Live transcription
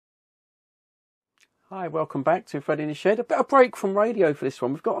Hi, welcome back to Fred in the Shed. A bit of break from radio for this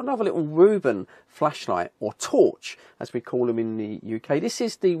one. We've got another little Wuben flashlight, or torch, as we call them in the UK. This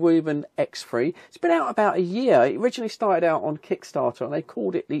is the Wuben X3. It's been out about a year. It originally started out on Kickstarter, and they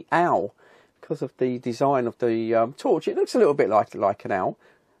called it the Owl because of the design of the torch. It looks a little bit like an owl.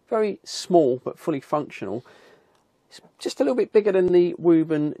 Very small, but fully functional. It's just a little bit bigger than the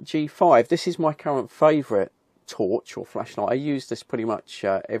Wuben G5. This is my current favourite torch or flashlight. I use this pretty much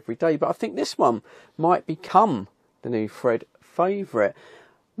every day, but I think this one might become the new Fred favourite,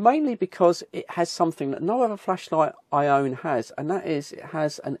 mainly because it has something that no other flashlight I own has, and that is it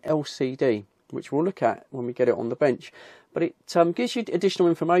has an LCD, which we'll look at when we get it on the bench. But it gives you additional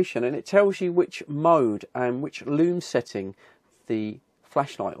information, and it tells you which mode and which lume setting the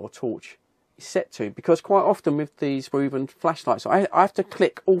flashlight or torch is set to, because quite often with these Wuben flashlights I have to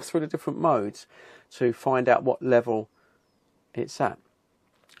click all through the different modes to find out what level it's at.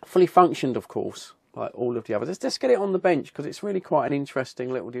 Fully functioned, of course, like all of the others. Let's get it on the bench because it's really quite an interesting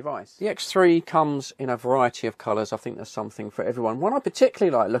little device. The X3 comes in a variety of colours. I think there's something for everyone. One I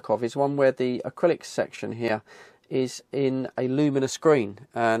particularly like the look of is one where the acrylic section here is in a luminous green,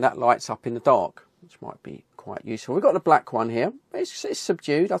 and that lights up in the dark, which might be quite useful. We've got the black one here. It's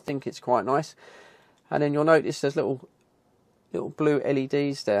subdued. I think it's quite nice. And then you'll notice there's little blue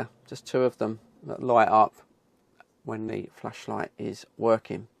LEDs there, just two of them, that light up when the flashlight is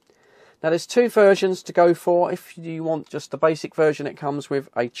working. Now there's two versions to go for. If you want just the basic version, it comes with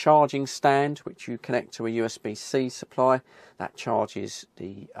a charging stand which you connect to a USB-C supply that charges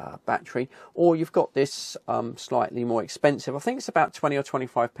the battery, or you've got this slightly more expensive, I think it's about £20 or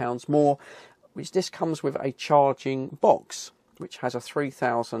 £25 more, which this comes with a charging box which has a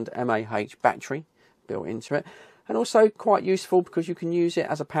 3000 mAh battery built into it, and also quite useful because you can use it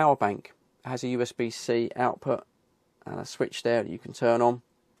as a power bank. It has a USB-C output and a switch there that you can turn on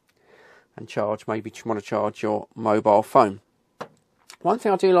and charge, maybe you want to charge your mobile phone. One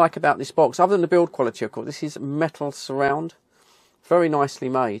thing I do like about this box, other than the build quality of course, this is metal surround, very nicely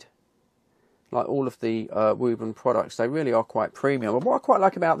made. Like all of the Wuben products, they really are quite premium. And what I quite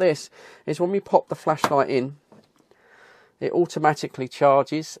like about this is when we pop the flashlight in, it automatically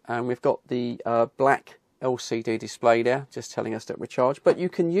charges, and we've got the black LCD display there just telling us that we're charged, but you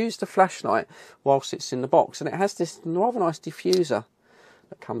can use the flashlight whilst it's in the box, and it has this rather nice diffuser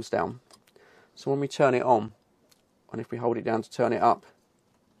that comes down, so when we turn it on, and if we hold it down to turn it up,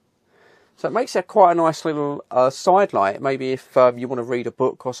 so it makes it quite a nice little side light, maybe if you want to read a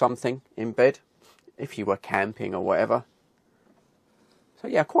book or something in bed, if you were camping or whatever. So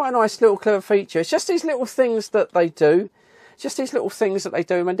yeah, quite a nice little clever feature. It's just these little things that they do. Just these little things that they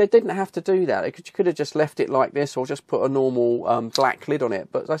do, and they didn't have to do that. You could have just left it like this or just put a normal black lid on it,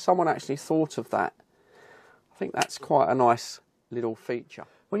 but someone actually thought of that. I think that's quite a nice little feature.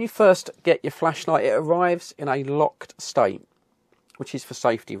 When you first get your flashlight, it arrives in a locked state, which is for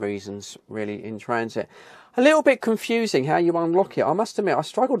safety reasons, really, in transit. A little bit confusing how you unlock it. I must admit, I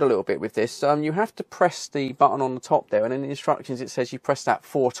struggled a little bit with this. You have to press the button on the top there, and in the instructions it says you press that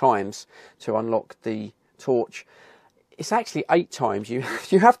 4 times to unlock the torch. It's actually 8 times. You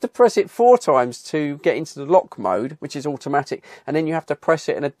have to press it 4 times to get into the lock mode, which is automatic, and then you have to press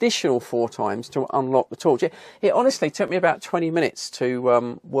it an additional 4 times to unlock the torch. It honestly took me about 20 minutes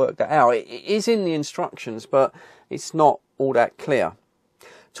to work that out. It is in the instructions, but it's not all that clear.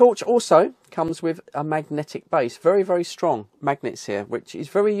 Torch also comes with a magnetic base, very, very strong magnets here, which is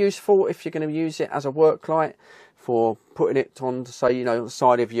very useful if you're going to use it as a work light, for putting it on, say, you know, the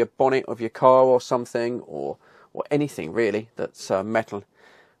side of your bonnet of your car or something, or anything really that's metal.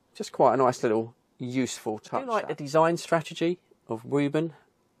 Just quite a nice little useful touch. I do like the design strategy of Wuben.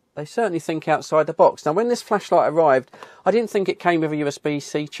 They certainly think outside the box. Now when this flashlight arrived, I didn't think it came with a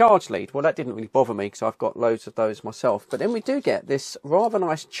USB-C charge lead. Well, that didn't really bother me because I've got loads of those myself. But then we do get this rather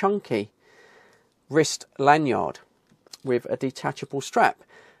nice chunky wrist lanyard with a detachable strap.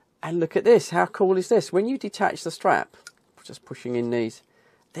 And look at this, how cool is this? When you detach the strap, just pushing in these,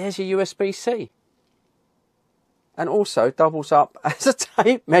 there's your USB-C. And also doubles up as a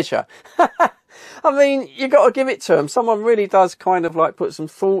tape measure. I mean, you got to give it to them. Someone really does kind of like put some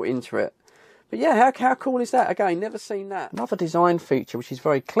thought into it. But yeah, how cool is that? Again, never seen that. Another design feature which is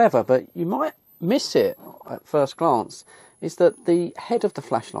very clever, but you might miss it at first glance, is that the head of the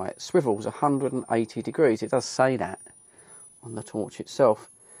flashlight swivels 180 degrees. It does say that on the torch itself.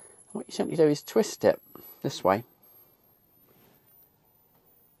 What you simply do is twist it this way,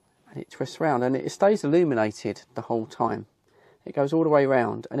 and it twists round, and it stays illuminated the whole time. It goes all the way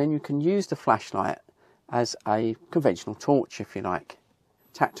around, and then you can use the flashlight as a conventional torch, if you like,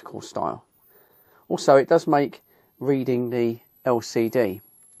 tactical style. Also, it does make reading the LCD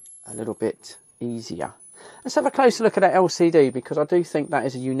a little bit easier. Let's have a closer look at that LCD, because I do think that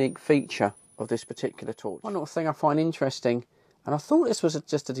is a unique feature of this particular torch. One little thing I find interesting, and I thought this was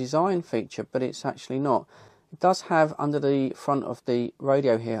just a design feature, but it's actually not. It does have under the front of the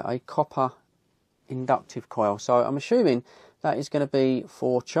radio here a copper inductive coil, so I'm assuming that is going to be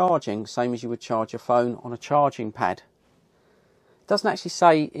for charging, same as you would charge your phone on a charging pad. It doesn't actually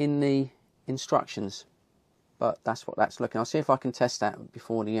say in the instructions, but that's what that's looking. I'll see if I can test that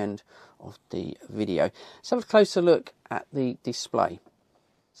before the end of the video. Let's have a closer look at the display.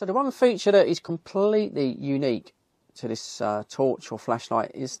 So the one feature that is completely unique to this torch or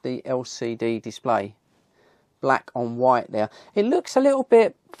flashlight is the LCD display. Black on white there. It looks a little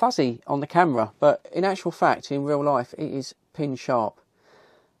bit fuzzy on the camera, but in actual fact, in real life, it is pin sharp.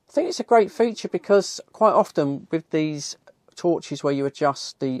 I think it's a great feature because quite often with these torches where you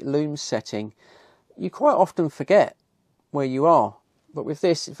adjust the lume setting, you quite often forget where you are. But with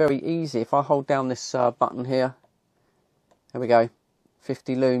this, it's very easy. If I hold down this button here, there we go,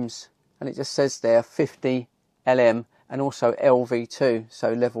 50 looms, and it just says there 50 LM and also LV2,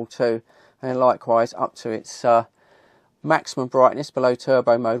 so level 2, and then likewise up to its maximum brightness below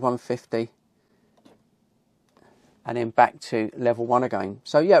turbo mode 150, and then back to level 1 again.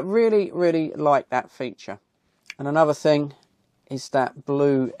 So yeah, really like that feature. And another thing is that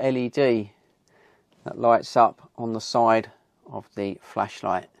blue LED that lights up on the side of the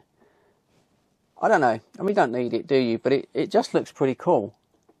flashlight. I don't know, I mean, you don't need it, do you? But it just looks pretty cool.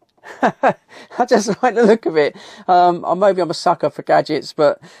 I just like the look of it. Maybe I'm a sucker for gadgets,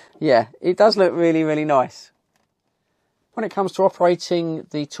 but yeah, it does look really nice. When it comes to operating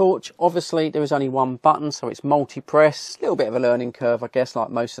the torch, obviously there is only one button, so it's multi-press. A little bit of a learning curve, I guess, like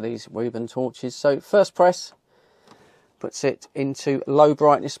most of these Wuben torches. So first press puts it into low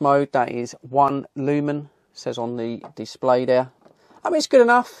brightness mode. That is 1 lumen, says on the display there. I mean, it's good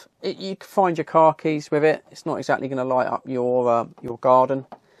enough. You can find your car keys with it. It's not exactly going to light up your garden.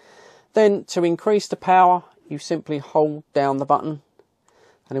 Then to increase the power, you simply hold down the button,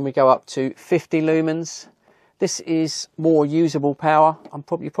 and then we go up to 50 lumens. This is more usable power.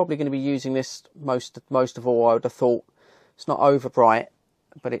 You're probably going to be using this most of all, I would have thought. It's not over bright,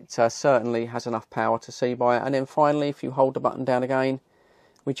 but it certainly has enough power to see by it. And then finally, if you hold the button down again,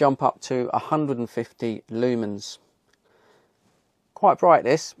 we jump up to 150 lumens. Quite bright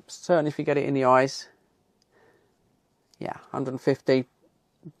this, certainly if you get it in the eyes. Yeah, 150,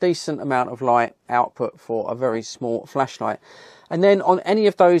 decent amount of light output for a very small flashlight. And then on any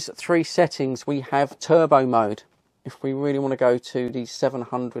of those 3 settings, we have turbo mode. If we really want to go to the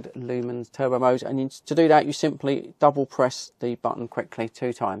 700 lumens turbo mode, and to do that, you simply double press the button quickly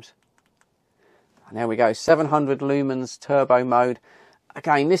 2 times. And there we go, 700 lumens turbo mode.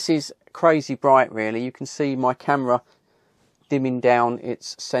 Again, this is crazy bright, really. You can see my camera dimming down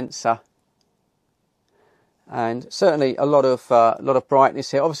its sensor, and certainly a lot of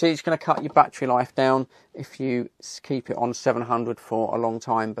brightness here. Obviously, it's going to cut your battery life down if you keep it on 700 for a long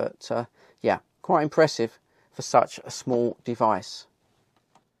time, but yeah, quite impressive for such a small device.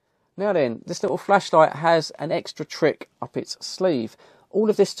 Now then, this little flashlight has an extra trick up its sleeve. All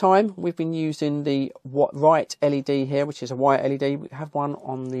of this time we've been using the right LED here, which is a white LED. We have one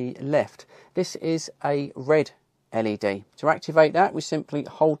on the left. This is a red LED. To activate that, we simply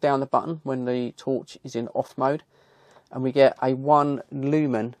hold down the button when the torch is in off mode, and we get a 1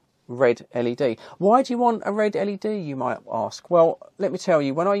 lumen red LED. Why do you want a red LED, you might ask? Well, let me tell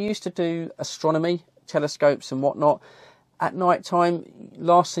you, when I used to do astronomy, telescopes and whatnot, at night time,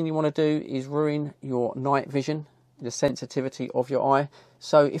 last thing you want to do is ruin your night vision, the sensitivity of your eye.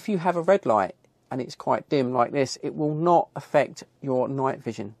 So if you have a red light and it's quite dim like this, it will not affect your night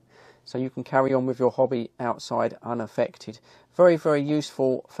vision. So you can carry on with your hobby outside unaffected. Very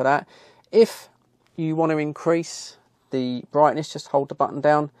useful for that. If you want to increase the brightness, just hold the button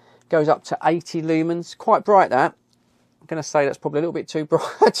down. It goes up to 80 lumens. Quite bright, that. I'm going to say that's probably a little bit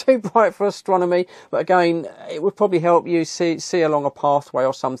too bright for astronomy, but again, it would probably help you see along a pathway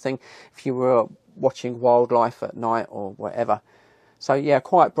or something if you were watching wildlife at night or whatever. So yeah,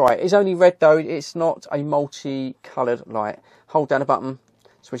 quite bright. It's only red though. It's not a multi-coloured light. Hold down a button,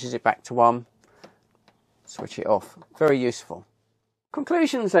 switches it back to 1, switch it off. Very useful.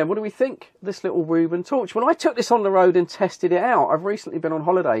 Conclusions then, what do we think of this little Wuben torch? Well, I took this on the road and tested it out. I've recently been on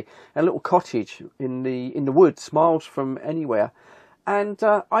holiday in a little cottage in the woods, miles from anywhere, and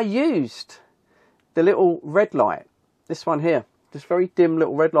I used the little red light, this one here, this very dim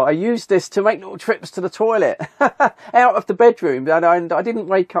little red light. I used this to make little trips to the toilet out of the bedroom, and I didn't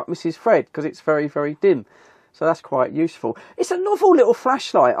wake up Mrs. Fred because it's very dim. So that's quite useful. It's a novel little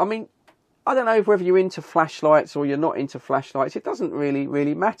flashlight. I mean, I don't know whether you're into flashlights or you're not into flashlights. It doesn't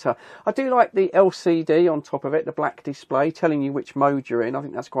really matter. I do like the LCD on top of it, the black display, telling you which mode you're in. I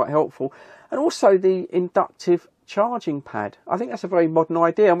think that's quite helpful. And also the inductive charging pad. I think that's a very modern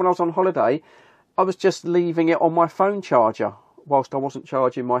idea. And when I was on holiday, I was just leaving it on my phone charger whilst I wasn't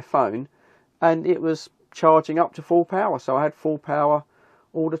charging my phone. And it was charging up to full power. So I had full power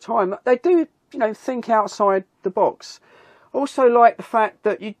all the time. They do, you know, think outside the box. Also like the fact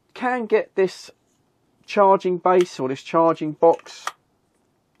that you can get this charging base or this charging box,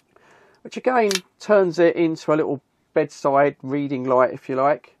 which again turns it into a little bedside reading light, if you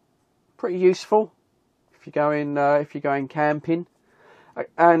like. Pretty useful if you're going camping.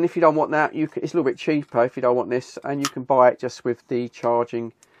 And if you don't want that, it's a little bit cheaper if you don't want this, and you can buy it just with the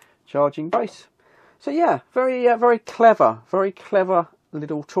charging base. So yeah, very clever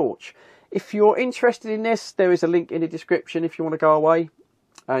little torch. If you're interested in this, there is a link in the description if you want to go away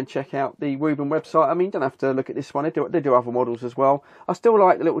and check out the Wuben website. I mean, you don't have to look at this one. They do other models as well. I still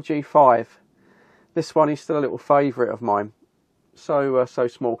like the little G5. This one is still a little favourite of mine. So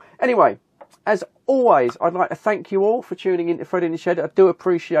small. Anyway, as always, I'd like to thank you all for tuning in to Fred in the Shed. I do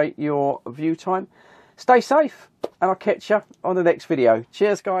appreciate your view time. Stay safe, and I'll catch you on the next video.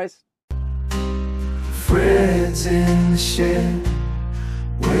 Cheers, guys. Fred's in the shed,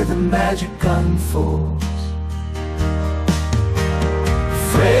 where the magic unfolds.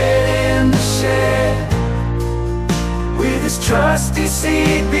 Fred in the shed, with his trusty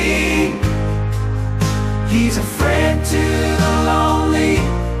CB. He's a friend to the lonely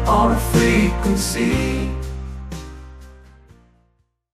on a frequency.